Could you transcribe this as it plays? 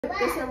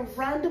There's a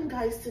random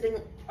guy sitting.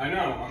 I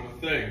know, on the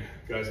thing.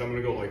 Guys, I'm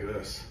gonna go like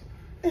this.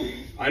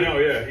 I know,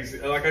 yeah. He's,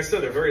 like I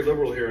said, they're very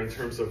liberal here in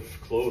terms of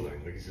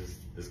clothing. Like, he's just,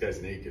 this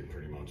guy's naked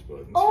pretty much,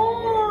 but it's fine,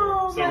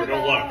 whatever. Summer,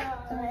 don't look.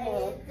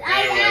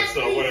 Anyway,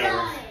 so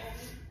whatever.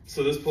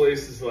 So this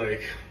place is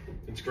like,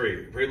 it's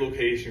great. Great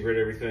location, great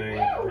everything.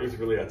 Ruth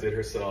really outdid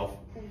herself.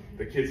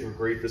 The kids were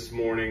great this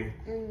morning.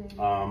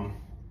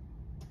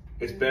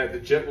 It's bad. The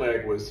jet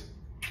lag was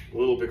a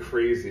little bit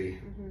crazy.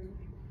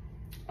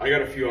 I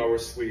got a few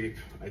hours sleep.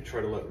 I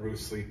tried to let Ruth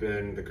sleep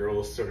in. The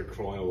girls started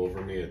crawling all over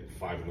me at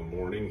 5 in the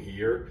morning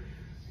here,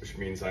 which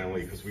means I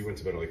only, because we went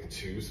to bed at like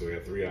 2, so we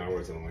had 3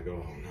 hours, and I'm like,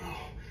 oh no.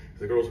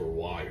 The girls were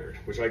wired,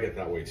 which I get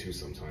that way too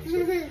sometimes.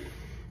 But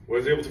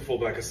was able to fall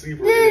back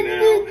asleep or in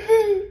and out.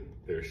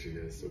 There she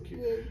is, so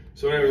cute.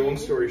 So anyway, long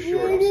story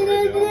short, I'm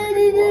sorry, Dad, I'm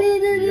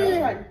gonna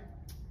go up.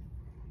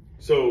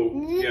 So,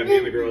 yeah, me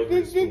and the girls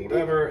were just doing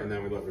whatever, and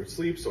then we let Ruth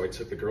sleep, so I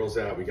took the girls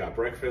out, we got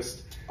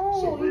breakfast.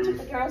 Oh, so you took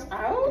the girls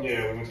out?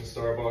 Yeah, we went to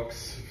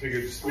Starbucks,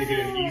 figured just make it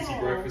an easy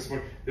breakfast.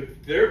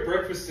 Their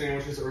breakfast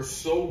sandwiches are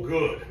so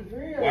good.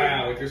 Really?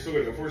 Wow, like they're so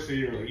good. Unfortunately,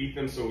 you don't really eat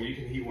them, so you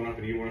can heat one up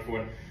and eat one if you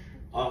want.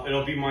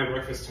 It'll be my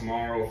breakfast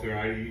tomorrow if they're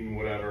not eating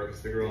whatever,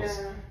 because the girls,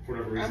 for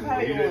whatever reason,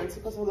 I'm eat it.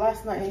 Because of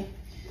last night,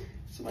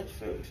 too much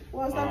food.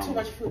 Well, it's not too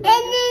much food.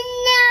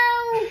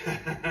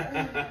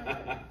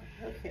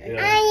 Okay.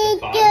 Yeah,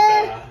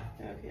 okay.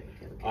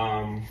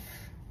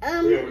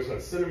 Yeah, what's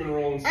that? Cinnamon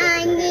roll and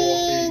stuff.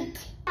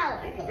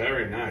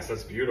 Very nice.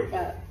 That's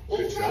beautiful.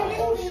 Good job.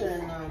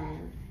 Ocean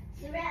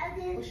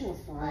was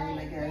fine,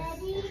 I guess.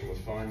 Ocean was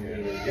fine, yeah.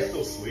 You're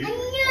still sleeping.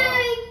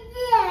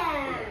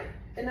 Wow.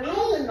 In the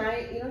middle of the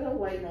night, you know the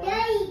white noise?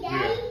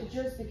 Yeah. It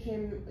just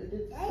became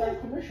a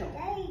commercial.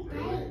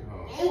 Really?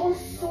 Oh, it was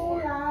so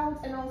loud,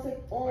 and I was like,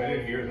 oh. I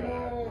didn't hear that.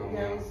 No.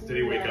 Yeah, did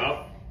he wake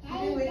up? He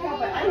didn't wake up,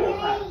 but I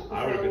woke up.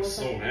 I would have been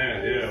so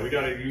mad. Yeah, we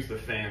gotta use the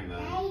fan then,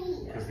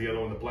 because the other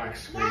one, the black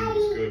screen,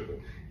 was good.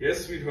 But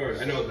yes, sweetheart.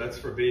 I know that's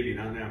for baby,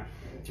 not now.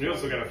 We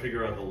also gotta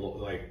figure out the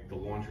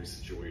laundry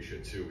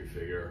situation too. We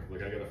figure,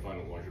 like, I gotta find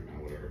a laundromat,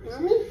 whatever.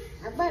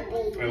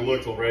 I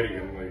looked already,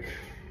 and like,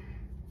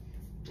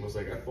 I was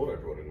like, I thought I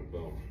brought in a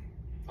belt.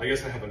 I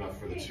guess I have enough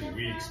for the 2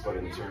 weeks, but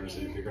in terms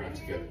of you're gonna have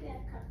to get,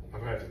 I'm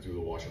gonna have to do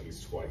the wash at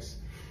least twice.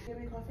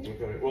 Okay.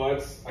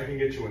 Well, I can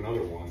get you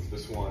another one.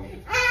 This one,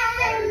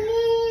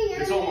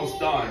 it's almost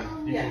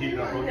done. You can heat it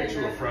up. I'll get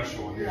you a fresh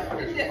one.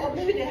 Yeah. Or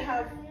maybe they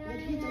have.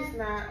 Did he just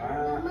not?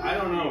 I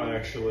don't know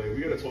actually. We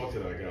gotta talk to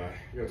that guy.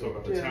 We gotta talk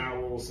about the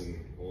towels and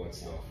all that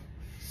stuff.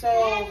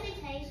 So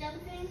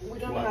we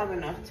don't have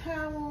enough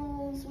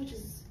towels, which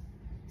is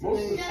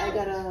I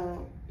gotta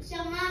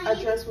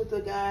address with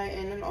the guy,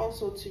 and then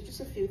also to just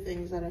a few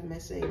things that I'm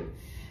missing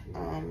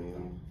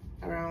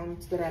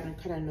around that I've been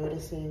kind of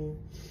noticing.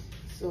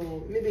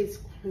 So maybe it's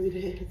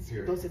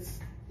because it's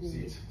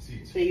seats.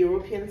 The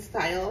European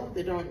style.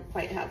 They don't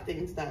quite have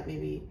things that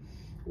maybe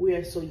we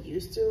are so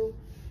used to.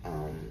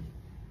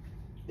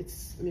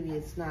 Maybe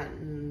it's not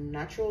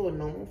natural or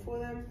normal for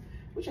them,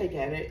 which I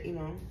get it, you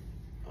know.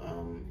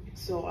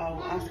 So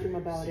I'll ask him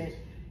about it.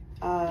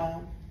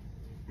 I'm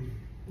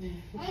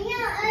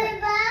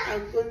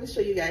going to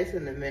show you guys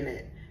in a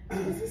minute.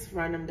 There's this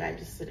random guy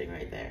just sitting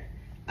right there.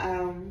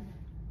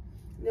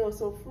 No,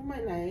 so for my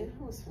night, it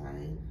was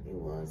fine. It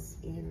was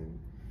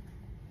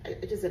I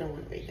just didn't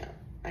want to wake up.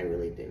 I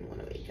really didn't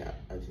want to wake up.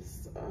 I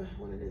just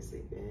wanted to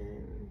sleep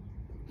in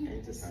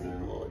and just sleep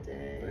all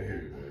day.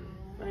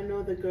 I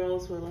know the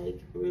girls were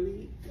like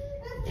really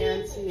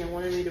antsy and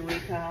wanted me to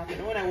wake up.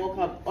 And when I woke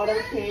up,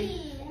 Autumn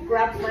came,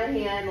 grabbed my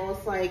hand, and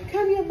was like,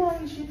 "Come here,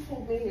 mommy." She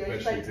pulled me here.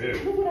 She's like,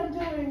 "Look what I'm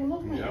doing.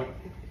 Look." Yep.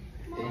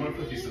 I'm gonna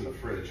put these in the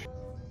fridge.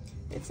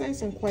 It's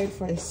nice and quiet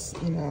for us,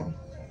 you know.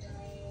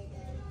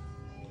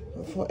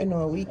 For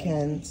our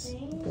weekends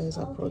is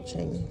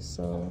approaching,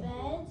 so.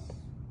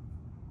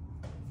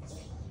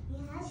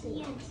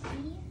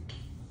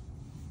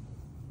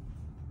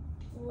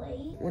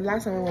 When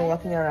last time we were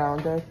walking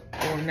around,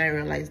 and I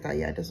realized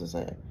that this was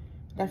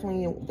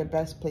definitely the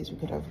best place we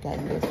could have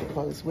gotten this,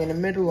 because we're in the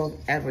middle of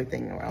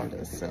everything around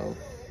us, so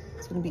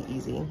it's gonna be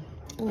easy.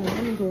 Anyway,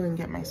 let me go and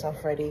get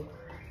myself ready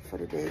for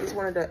the day. Just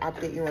wanted to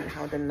update you on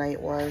how the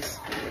night was,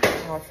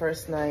 our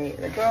first night.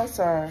 The girls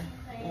are,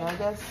 I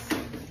guess.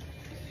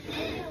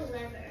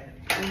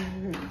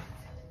 And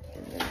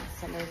then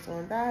Summer's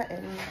doing that,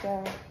 and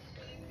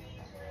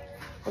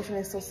Ocean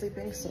is still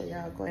sleeping, so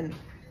yeah, I'll go and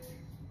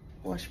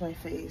wash my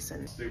face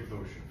and stay with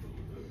Ocean for a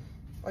little bit.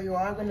 Oh, you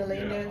are gonna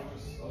lay there?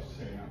 I'll just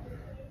hang out there.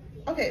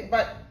 Okay,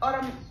 but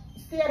Autumn,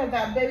 stay out of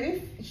that,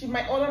 baby. She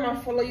might Autumn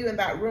might follow you in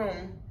that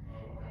room.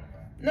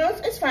 No,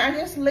 it's fine. I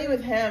just lay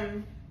with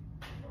him,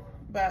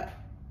 but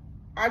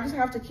I just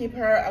have to keep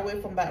her away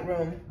from that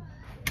room.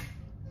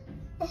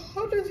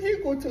 How does he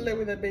go to live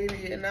with a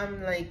baby? And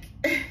I'm like,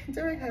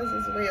 Derek has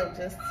this way of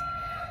just,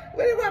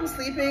 whenever I'm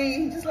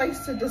sleeping, he just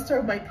likes to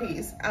disturb my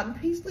peace. I'm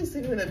peacefully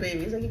sleeping with a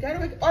baby. He's like, you gotta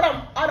wake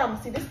Autumn,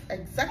 see, this is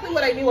exactly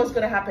what I knew was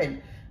gonna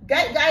happen.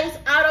 Guys,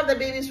 out of the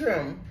baby's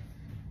room.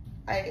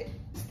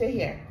 Stay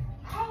here.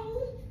 I am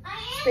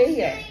Stay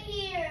here.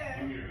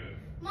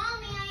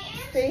 Mommy, I am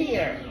stay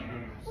here.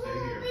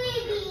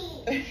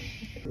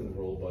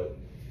 Roll, but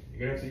you're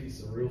gonna have to eat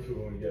some real food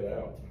when we get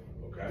out,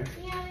 okay?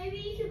 Yeah, maybe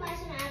you could buy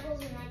some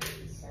apples and I could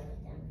eat some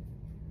of them.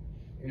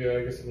 Yeah,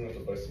 I guess I'm gonna have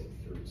to buy some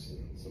fruits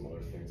and some other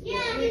things.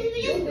 Yeah,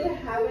 You would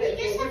have it.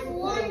 just have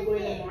one Going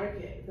thing. to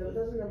market.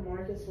 Doesn't the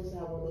market supposed to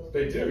have one of those?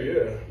 They do,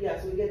 yeah. Yeah,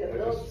 so we get the Like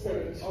milks the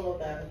and spreads. all of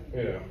that.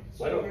 Yeah.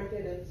 So I don't.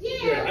 market is.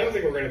 Yeah, I don't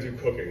think we're gonna do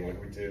cooking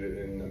like we did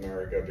in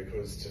America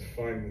because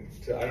I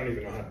don't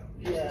even know how to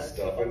use Yeah, this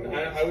stuff, and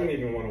I wouldn't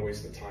even want to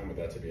waste the time with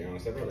that. To be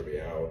honest, I'd rather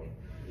be out.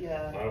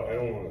 Yeah. I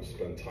don't want to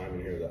spend time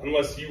in here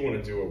unless you want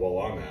to do it while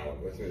I'm out.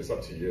 It's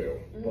up to you.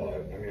 Mhm.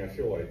 But I mean, I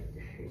feel like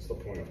what's the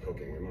point of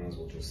cooking? We might as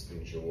well just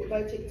enjoy.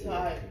 Might take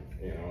time.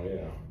 You know,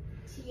 yeah.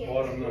 Yes. Well,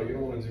 I don't know. You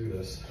don't want to do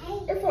this.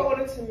 If I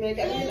wanted to make,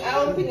 I mean, I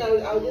don't think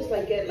I would just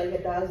like get like half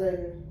a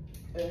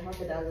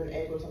dozen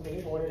eggs or something.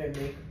 If I wanted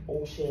to make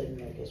ocean,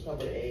 like a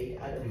scrambled egg,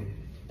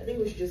 I think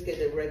we should just get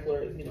the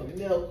regular,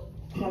 milk,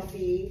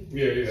 coffee,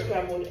 Yeah.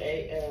 scrambled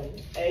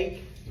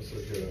egg, Just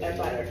like and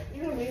butter.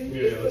 You know what I mean?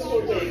 Yeah, Just that's the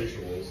whole good. thing.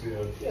 Rituals,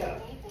 yeah. Yeah.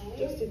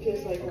 Just in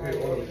case, like, Okay, I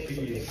what want are to make these?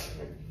 something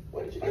different.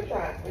 Where did you get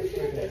that? Where did you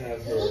I get can this?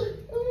 have her.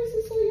 Oh, this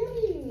is so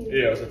yummy.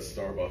 Yeah, I was at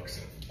Starbucks.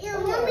 Yo,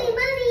 mommy.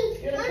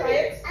 You wanna try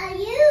it? Are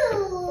you?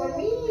 For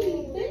me,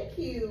 thank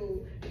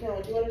you.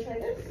 Now, do you want to try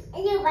this? I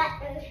know what.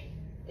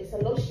 It's a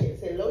lotion.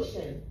 It's a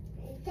lotion.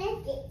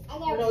 Take it. I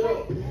No, know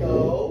what.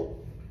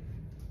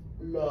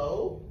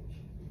 low.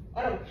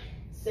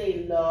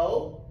 Say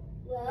low.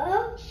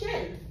 Whoa.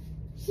 Shin.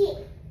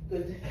 Shit.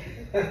 Good.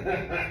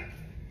 Mm.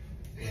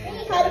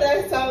 How did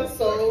that sound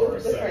so For a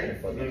second,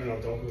 different? but no,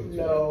 don't do it.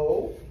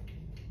 Low.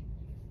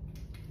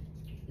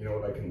 You know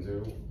what I can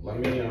do? Let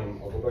me,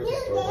 I'll go back to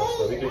Starbucks.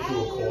 Let me get you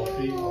a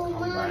coffee. I'll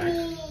come back.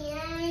 And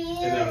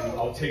then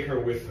I'll take her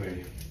with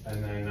me.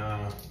 And then,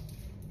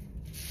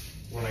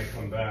 when I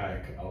come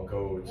back, I'll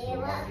go to the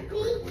market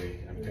quickly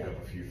and pick up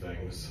a few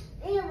things.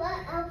 You know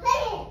what? I'll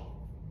play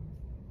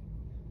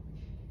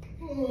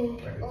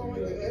Oh my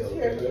goodness.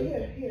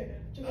 Here.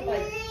 Take a bite.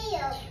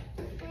 it.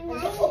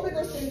 And just open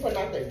this thing for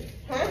nothing.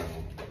 Huh?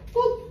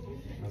 Boop.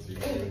 That's what you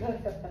do.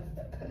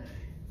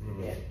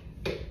 Yeah.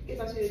 If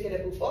I see you get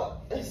a boop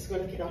up, it's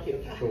gonna get off your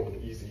back. Cool,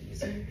 easy.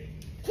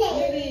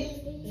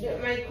 Maybe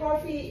my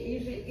coffee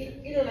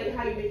usually, like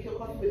how you make your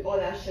coffee with all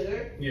that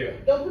sugar. Yeah.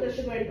 Don't put the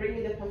sugar and bring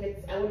me the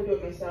packets. I want to do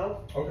it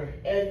myself. Okay.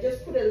 And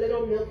just put a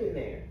little milk in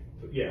there.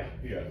 Yeah.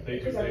 They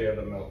have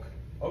the milk.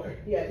 Okay.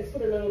 Yeah, just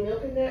put a little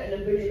milk in there and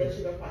then bring me the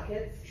sugar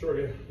packets. Sure,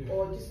 yeah.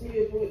 Or just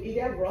maybe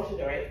you have raw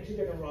sugar, right?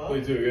 Sugar and raw.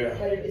 They do, yeah.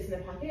 But it's in a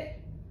packet.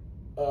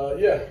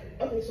 Yeah.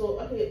 Okay, so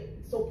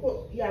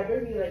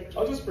bring me like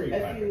I'll just bring you a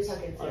packets. few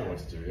packets. I know what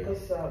to do, yeah.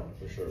 Because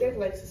For sure. Greg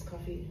likes his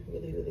coffee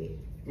really.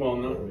 Well,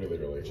 not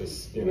really.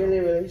 Just, Really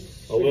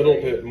a little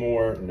bit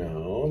more.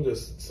 No,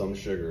 just some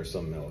sugar,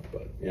 some milk.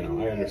 But, I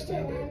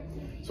understand it.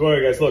 So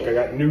anyway, guys, look, I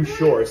got new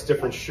shorts,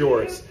 different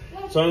shorts.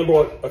 So I only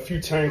bought a few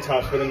tank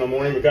tops for in the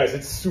morning. But, guys,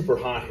 it's super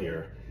hot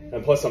here.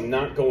 And plus, I'm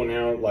not going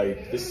out,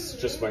 this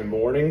is just my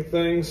morning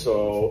thing.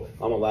 So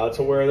I'm allowed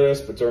to wear this.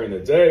 But during the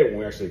day, when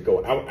we actually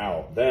go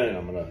out, then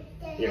I'm going to,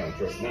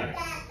 dress nice.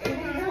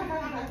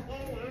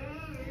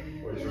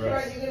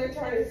 You're gonna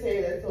try to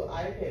say that so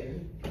I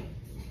can.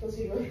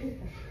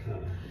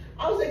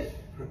 I was like,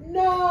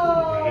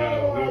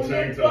 no, no you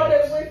tank brought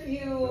it tops. with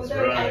you. That's Then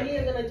I right. knew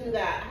you were gonna do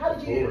that. How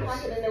did you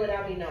pack it in there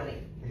without me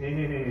knowing?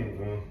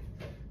 You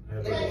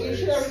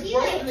should have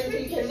brought something so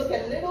you can look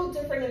a little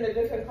different in a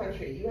different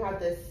country. You have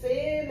the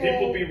same.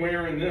 People be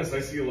wearing this. I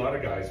see a lot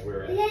of guys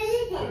wearing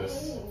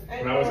this.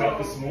 When I was out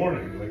this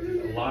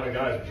morning, a lot of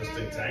guys were just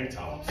in tank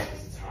tops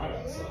because it's hot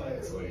outside.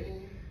 It's like,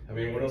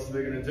 what else are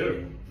they gonna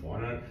do?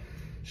 Why not?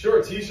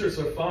 Sure, t-shirts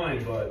are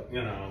fine, but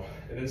and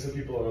then some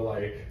people are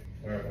like,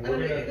 You're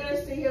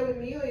gonna stay here with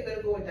me or you're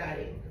gonna go with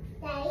Daddy?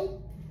 Daddy.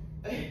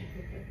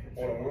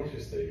 Why don't you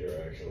stay here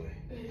actually?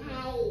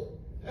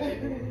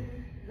 Daddy.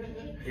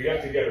 We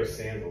have to get her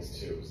sandals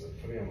too, so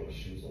putting on those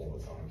shoes all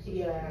the time. So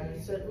Yeah,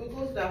 so we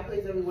go to that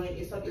place every week.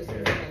 It's not just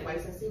like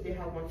advice. I see they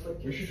have one for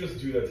kids. we should just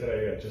do that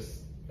today.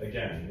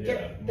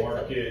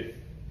 Market,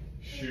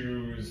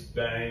 shoes,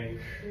 bank,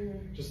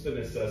 just the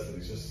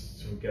necessities,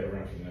 just to get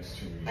around for the next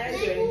 2 weeks. I Can I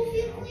agree. move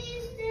you,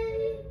 please,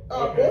 Daddy?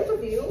 Okay. Both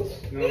of you.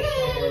 No,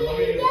 let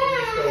me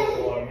just go with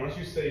the water. Why don't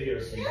you stay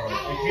here, sweetheart? In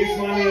case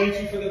mommy needs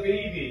you for the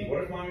baby.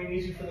 What if mommy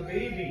needs you for the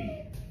baby?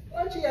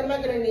 Actually, I'm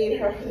not gonna need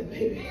her for the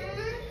baby.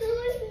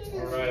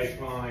 All right,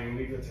 fine.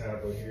 Leave the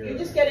tablet here. You're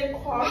just getting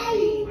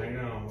coffee. I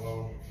know.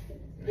 Well.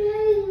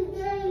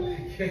 Daddy.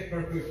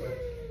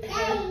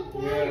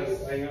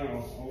 Yes, I know.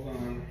 Hold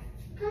on.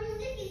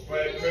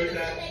 Wait, put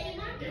that.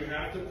 You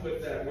have to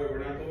put that. Wait, we're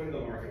not going to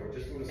the market. We're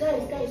just going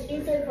to. Guys,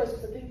 inside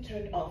first, the thing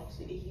turned off so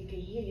that he can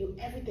hear you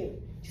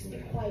everything. Just be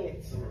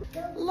quiet.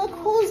 Look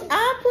who's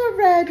up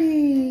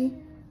already.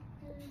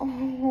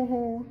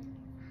 Oh.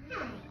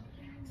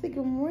 Say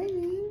good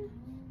morning.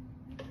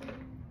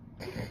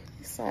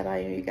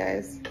 Side-eyeing you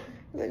guys.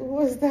 Like,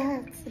 what was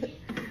that?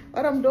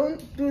 Adam,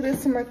 don't do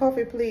this to my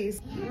coffee,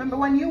 please. Remember,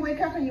 when you wake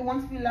up and you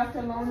want to be left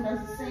alone,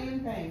 that's the same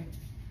thing.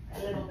 A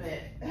little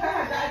bit.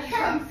 Daddy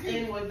comes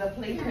in with the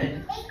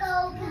playpen.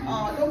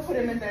 Oh, don't put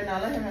him in there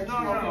now. Let him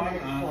explore for a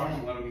minute.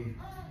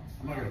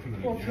 I'm not gonna put him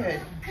in Poor yet. kid.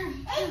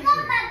 Hey,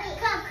 come, Bobby.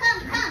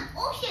 Come.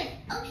 Ocean.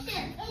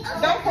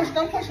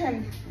 Don't push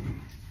him.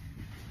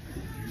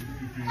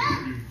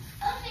 Come.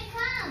 Ocean,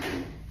 come.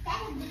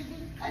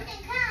 Ocean,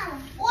 come.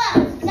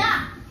 Whoa,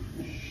 stop.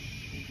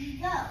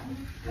 Go.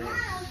 Come on,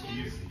 Ocean.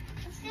 Easy.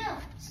 Let's go.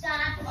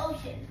 Stop,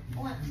 Ocean.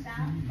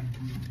 Stop.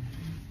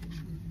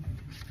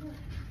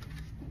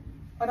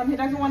 But he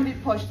doesn't want to be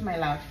pushed, my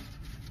love.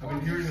 I've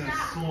been hearing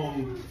that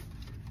song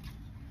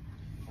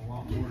a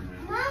lot more now.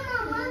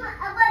 Mama,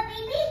 our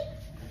baby?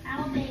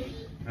 Our baby.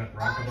 That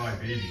Rockabye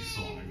Baby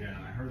song again.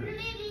 I heard it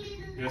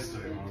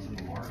yesterday when I was in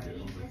the market.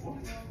 I was like, what?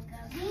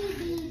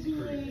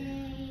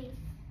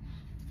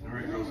 All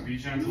right, girls, be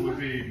gentle with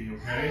baby,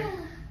 okay?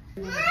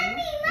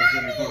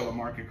 Let's go to the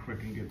market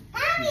quick and get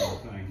the little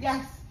thing.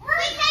 Yes.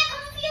 Mommy, can I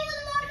come with you with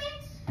the market?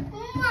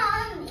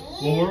 Mommy.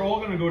 Well, we're all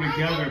gonna go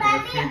together, but I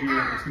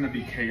figure it's gonna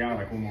be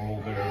chaotic when we're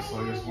all there.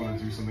 So I just want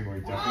to do something we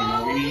definitely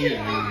know we need,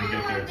 and then when we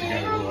get there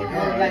together, we're like,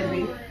 all right.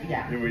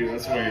 Yeah.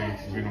 That's why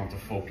we don't have to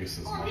focus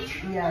as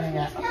much.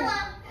 Yeah. Okay.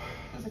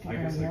 That's a I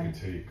good guess idea.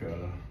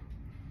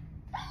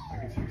 I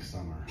could take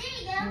summer There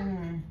you go.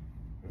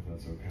 if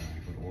that's okay.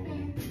 But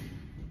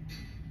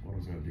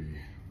autumn's gonna be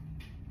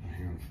a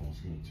handful. It's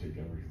gonna take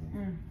everything.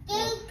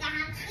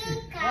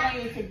 Why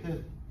don't you take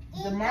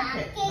the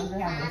market? Does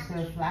it have the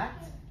square flat?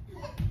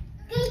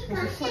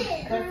 That's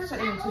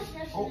certainly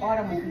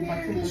autumn with you, but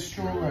take the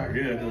stroller.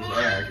 Yeah,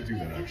 I could do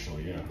that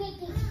actually. Yeah, that's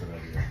a good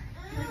idea.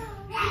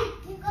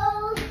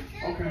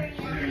 Okay.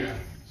 Yeah.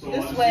 So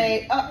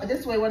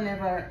This way,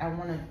 whenever I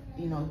want to,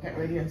 get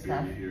ready and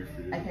stuff,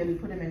 I can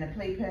put him in a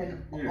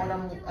playpen.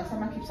 Autumn,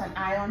 someone keeps an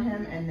eye on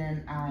him, and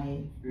then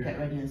I get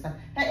ready and stuff.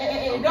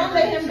 Hey, don't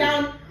lay him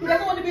down. He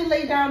doesn't want to be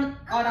laid down.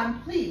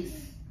 Autumn,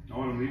 please.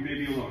 Autumn, leave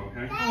baby alone,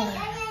 okay?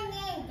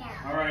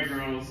 All right,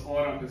 girls.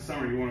 Autumn, this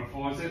summer, you want to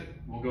pause it?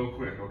 We'll go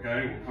quick,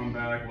 okay? We'll come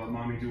back, let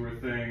mommy do her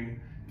thing,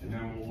 and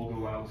then we'll all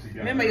go out together.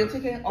 Remember, you're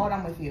taking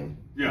Autumn with you.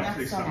 Yeah, I'll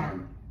take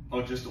summer.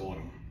 Oh, just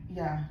Autumn.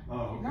 Yeah. Oh,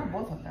 okay. Not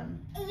both of them.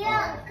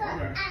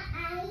 Okay.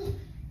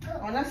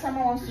 Unless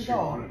someone wants to She go.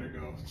 wanted to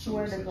go. She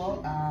wanted to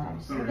go.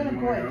 Summer, We're gonna you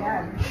go wanna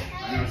again.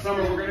 I know.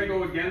 Summer, we're gonna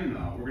go again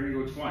though. We're gonna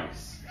go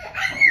twice. I'll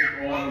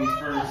take Autumn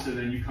first, and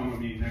then you come with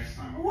me next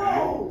time. Okay?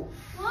 Whoa!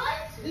 What?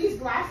 These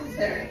glasses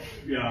there.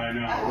 Yeah, I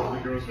know. Oh,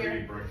 The girls here. will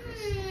eat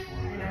breakfast. No.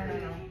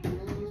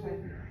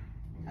 Here.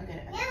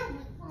 Okay.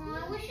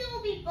 I wish it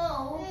would be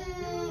both.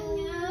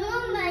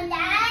 My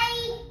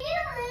daddy.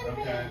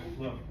 Okay.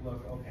 Look.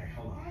 Okay,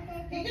 hold on.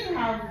 You can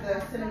have the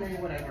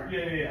cinnamon, whatever.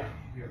 Yeah.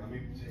 Here, let me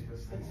take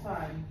this thing. It's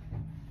fine.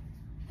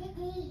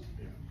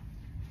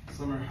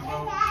 Summer,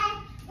 how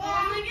about?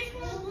 I just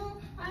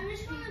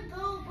want to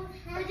go,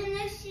 but the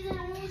next season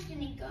I'm always going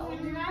to go, and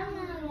then I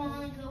don't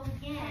want to go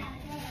again.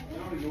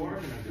 No, you are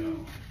gonna go.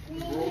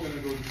 We're all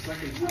gonna go the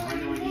second time. I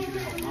know I need you to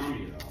help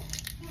mommy though.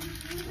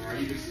 Alright,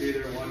 you can stay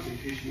there and watch in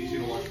case she needs you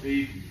to watch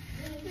baby.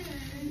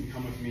 You can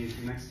come with me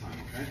next time,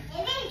 okay?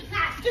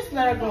 Just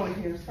let her go in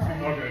here. It's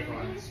fine. Okay,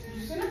 fine.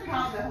 She's gonna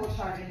count the whole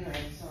time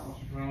anyway, so.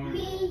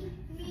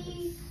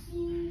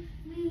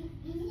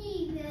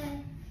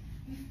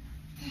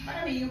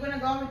 I mean, you're gonna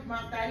go with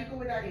daddy. Go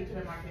with daddy to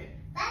the market.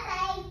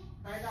 Bye-bye.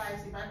 Bye,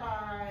 say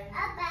bye-bye.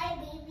 Bye-bye,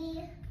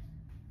 baby.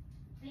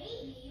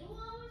 Baby? You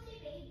always say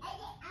baby.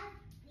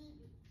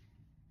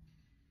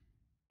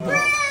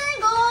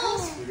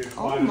 Mangoes!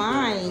 Oh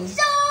my.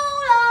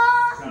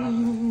 Soda!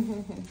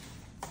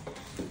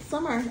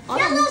 Summer.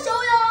 Yellow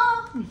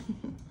soda!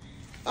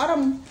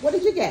 Autumn, what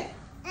did you get?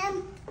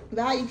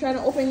 That you trying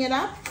to open it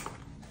up?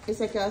 It's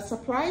like a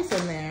surprise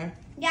in there.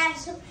 Yeah,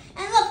 so,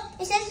 and look,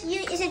 it says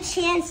it's a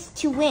chance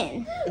to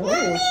win. Oh,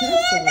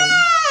 chance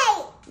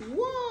to win.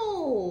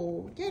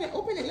 Whoa. Get it.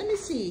 Open it. Let me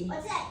see.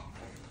 What's that?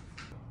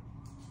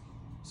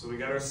 So we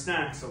got our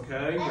snacks,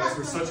 okay? You guys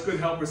were such good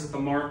helpers at the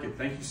market.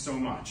 Thank you so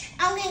much.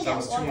 I'm gonna That get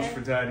was too much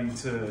for Daddy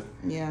to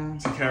Yeah.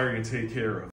 carry and take care of.